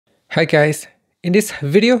Hi guys, in this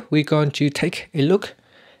video we're going to take a look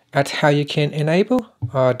at how you can enable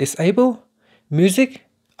or disable music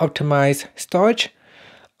optimized storage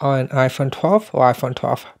on iPhone 12 or iPhone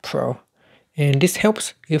 12 Pro, and this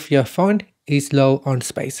helps if your phone is low on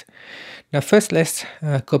space. Now first let's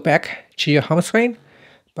go back to your home screen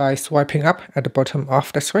by swiping up at the bottom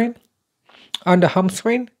of the screen. On the home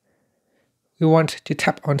screen we want to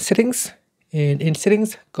tap on settings, and in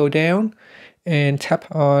settings go down and tap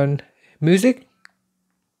on music,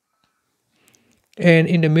 and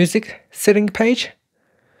in the music setting page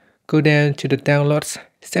go down to the downloads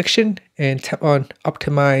section and tap on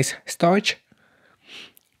optimize storage.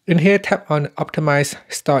 In here tap on optimize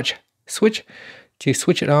storage switch to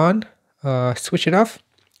switch it on or switch it off.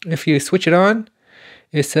 If you switch it on,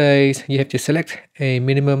 it says you have to select a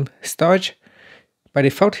minimum storage. By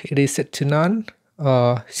default it is set to none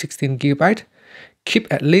or 16 GB.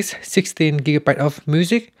 Keep at least 16 GB of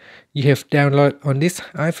music you have downloaded on this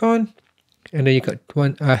iPhone, and then you got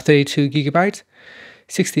 32 GB,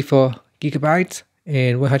 64 GB,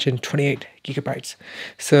 and 128 GB.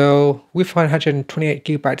 So with 128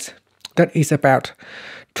 GB, that is about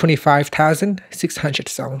 25,600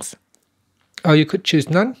 songs. Or you could choose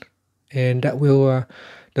none, and that will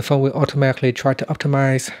the phone will automatically try to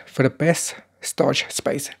optimize for the best storage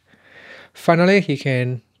space. Finally, you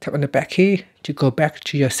can tap on the back key to go back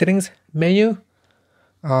to your settings menu,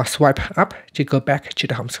 or swipe up to go back to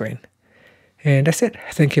the home screen. And that's it.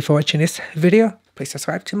 Thank you for watching this video. Please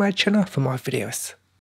subscribe to my channel for more videos.